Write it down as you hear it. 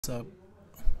up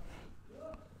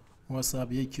what's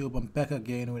up YouTube? I'm back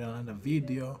again with another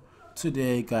video.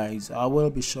 Today guys, I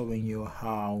will be showing you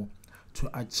how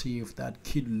to achieve that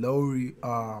Kid Laroi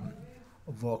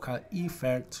vocal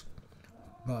effect,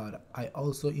 but I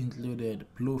also included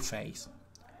Blueface.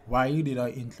 Why did I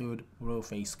include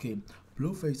Blueface? Kid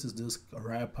Blueface is this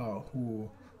rapper who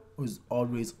is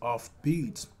always off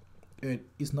beat. It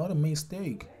is not a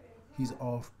mistake, he's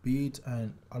off beat,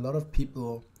 and a lot of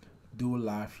people do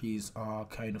love his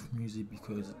kind of music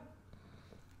because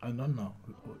I don't know,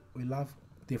 we love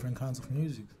different kinds of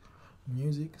music.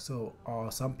 So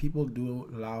some people do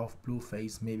love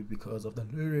Blueface, maybe because of the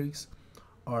lyrics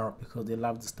or because they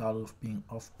love the style of being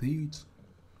offbeat.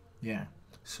 Yeah.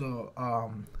 So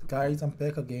guys, I'm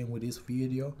back again with this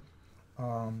video.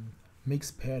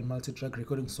 Mixpad multi-track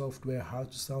recording software, how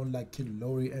to sound like Kid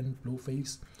Laroi and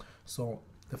Blueface. So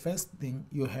the first thing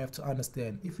you have to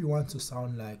understand, if you want to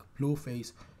sound like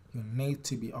Blueface, you need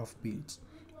to be offbeat.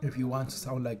 If you want to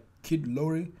sound like Kid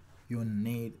Laroi, you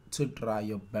need to try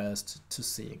your best to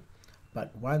sing.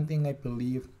 But one thing I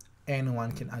believe,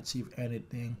 anyone can achieve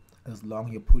anything as long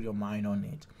as you put your mind on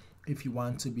it. If you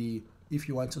want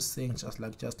to sing just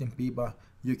like Justin Bieber,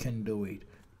 you can do it.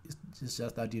 It's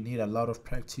just that you need a lot of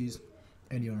practice,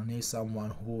 and you need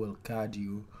someone who will guide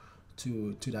you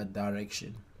to that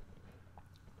direction.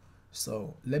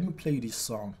 So let me play this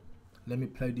song.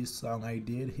 I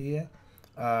did here.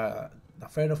 A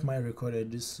friend of mine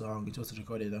recorded this song. It was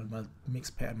recorded on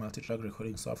Mixpad multi-track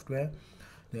recording software.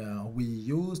 We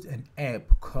used an app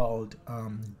called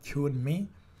Tune Me,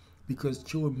 because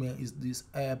Tune Me is this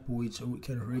app which we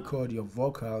can record your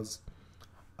vocals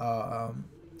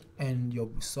and your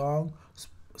song.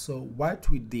 So what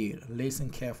we did, listen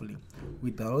carefully,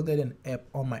 we downloaded an app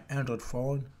on my Android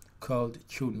phone called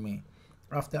Tune Me.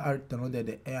 After I downloaded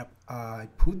the app, I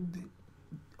put the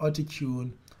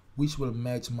auto-tune which will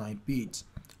match my beat.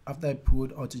 After I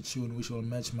put auto-tune which will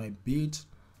match my beat,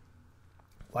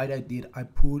 what I did, I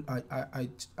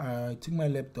took my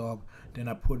laptop, then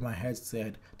I put my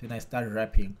headset, then I started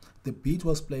rapping. The beat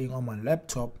was playing on my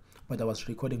laptop, but I was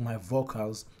recording my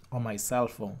vocals on my cell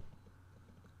phone.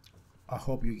 I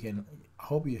hope you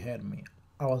heard me.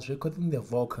 I was recording the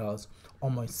vocals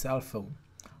on my cell phone,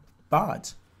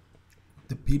 but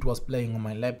the beat was playing on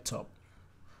my laptop.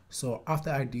 So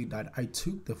after I did that, I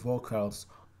took the vocals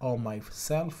on my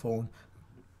cell phone,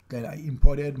 then I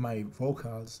imported my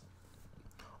vocals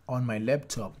on my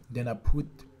laptop, then I put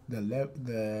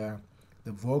the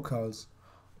vocals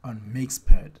on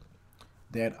Mixpad.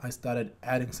 Then I started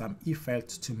adding some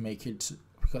effects to make it,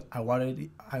 because I wanted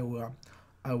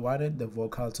the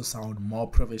vocal to sound more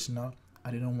professional.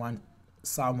 I didn't want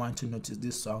someone to notice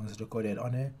this song is recorded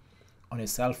on a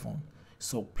cell phone.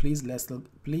 So please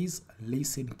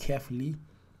listen carefully,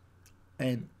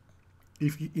 and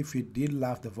if you did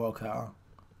love the vocal,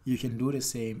 you can do the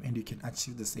same and you can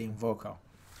achieve the same vocal.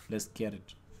 Let's get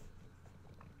it.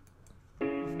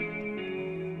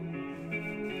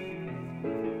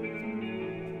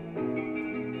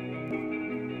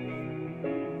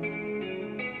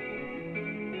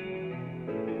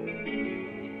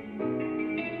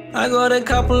 I got a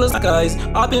couple of skies,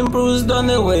 I've been bruised on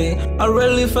the way. I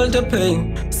really felt the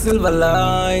pain. Silver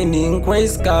lining, gray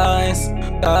skies,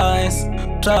 guys,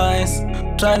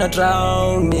 trying to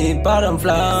drown me, but I'm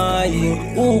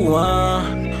flying. Ooh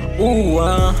ooh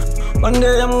one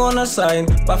day I'm gonna shine,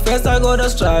 but first I gotta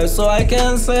strive, so I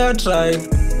can say I tried.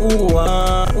 Ooh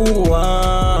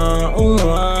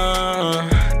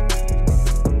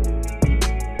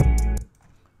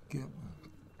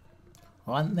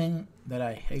One thing that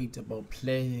I hate about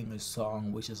playing a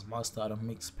song which is mastered on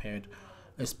Mixpad,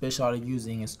 especially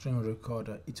using a string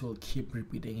recorder, it will keep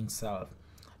repeating itself,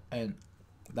 and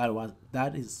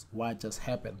that is what just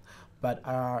happened. But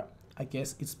I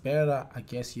guess it's better. I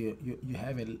guess you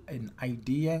have an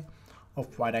idea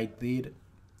of what I did,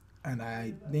 and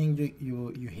I think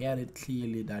you heard it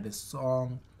clearly that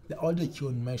the audio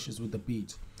tune meshes with the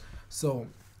beat. So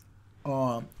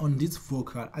on this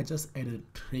vocal, I just added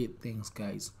 3 things,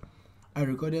 guys. I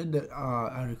recorded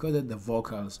the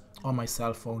vocals on my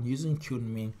cell phone using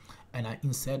Tune Me, and I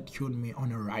insert Tune Me on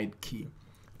the right key.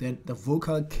 Then the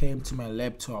vocal came to my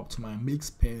laptop, to my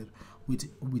Mixpad,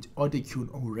 with auto-tune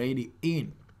already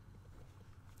in.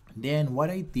 Then what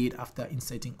I did after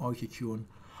inserting auto-tune,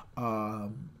 I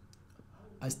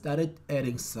started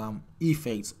adding some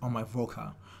effects on my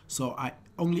vocal. So I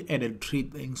only added 3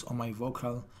 things on my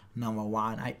vocal. Number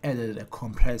 1, I added a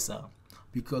compressor,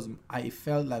 because I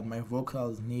felt like my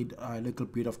vocals need a little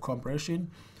bit of compression.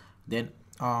 Then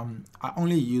I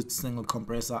only used single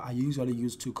compressor. I usually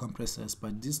use 2 compressors, but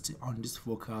on this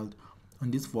vocal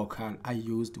on this vocal I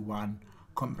used one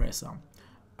compressor,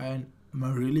 and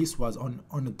my release was on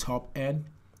the top end.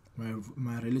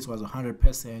 My release was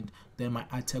 100%. Then my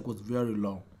attack was very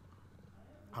low.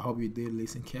 I hope you did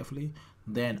listen carefully.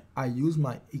 Then I used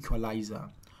my equalizer,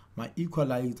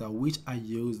 which I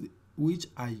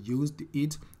used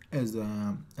it as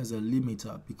a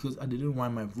limiter, because I didn't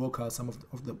want my vocal, some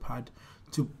of the part,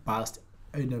 to burst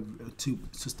and to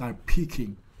start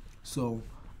peaking. So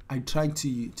I tried to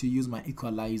use my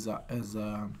equalizer as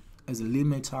a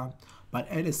limiter, but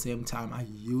at the same time I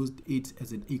used it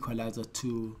as an equalizer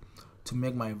to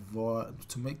make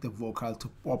the vocal to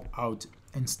pop out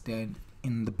and stand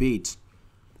in the beat.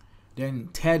 Then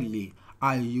thirdly,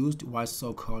 I used what's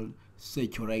so-called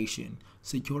saturation.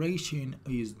 Saturation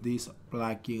is this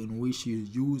plugin which you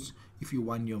use if you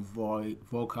want your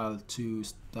vocal to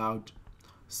start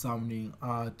sounding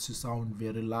to sound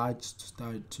very large, to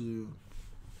start to,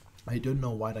 I don't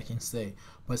know what I can say,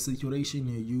 but saturation,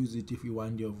 you use it if you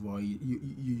want your voice, you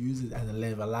use it as a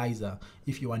levelizer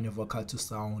if you want your vocal to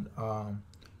sound,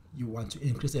 you want to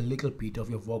increase a little bit of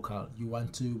your vocal, you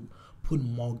want to put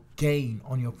more gain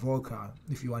on your vocal.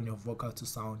 If you want your vocal to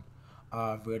sound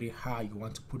very high, you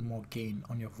want to put more gain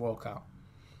on your vocal.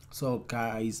 So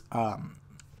guys,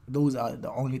 those are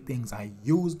the only things I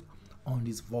used on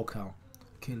this vocal.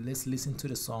 Okay, let's listen to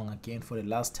the song again for the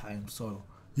last time so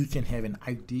you can have an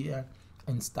idea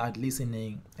and start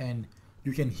listening, and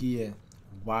you can hear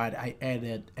what I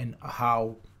added and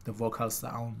how the vocal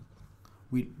sound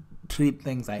with 3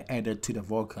 things I added to the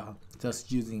vocal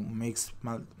just using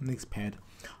Mixpad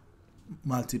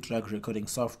multi-track recording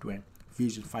software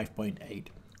version 5.8.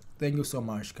 Thank you so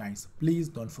much guys. Please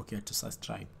don't forget to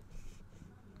subscribe.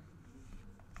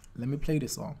 Let me play the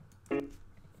song.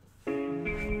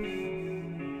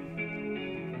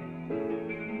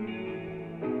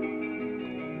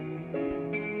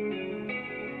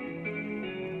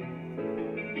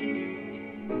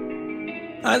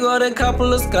 I got a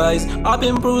couple of skies, I've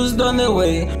been bruised on the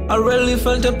way. I really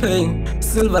felt the pain.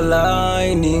 Silver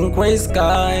lining, gray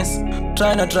skies,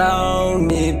 trying to drown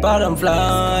me, but I'm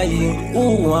flying.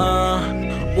 Ooh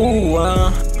ooh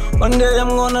One day I'm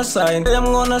gonna sign,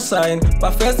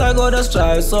 but first I gotta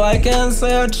strive, so I can't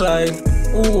say I tried.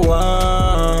 Ooh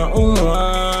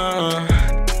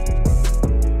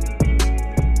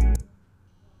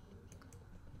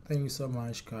Thank you so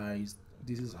much guys.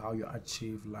 This is how you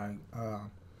achieve like a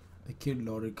Kid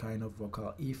Laroi kind of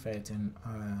vocal effect and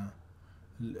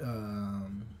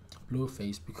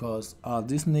Blueface, because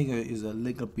this nigga is a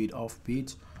little bit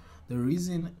offbeat. The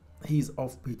reason he's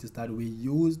offbeat is that we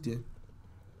used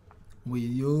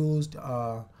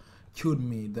cued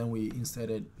me, then we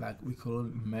inserted, like, we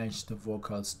couldn't match the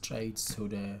vocal straight to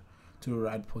the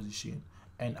right position,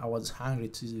 and I was hungry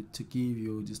to give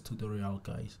you this tutorial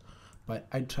guys, but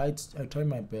I tried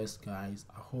my best guys.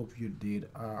 I hope you did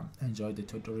enjoy the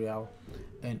tutorial,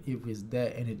 and if is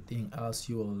there anything else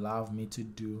you will love me to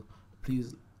do,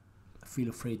 please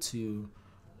feel free to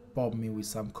pop me with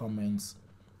some comments,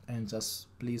 and just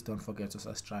please don't forget to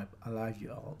subscribe. I love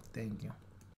you all. Thank you.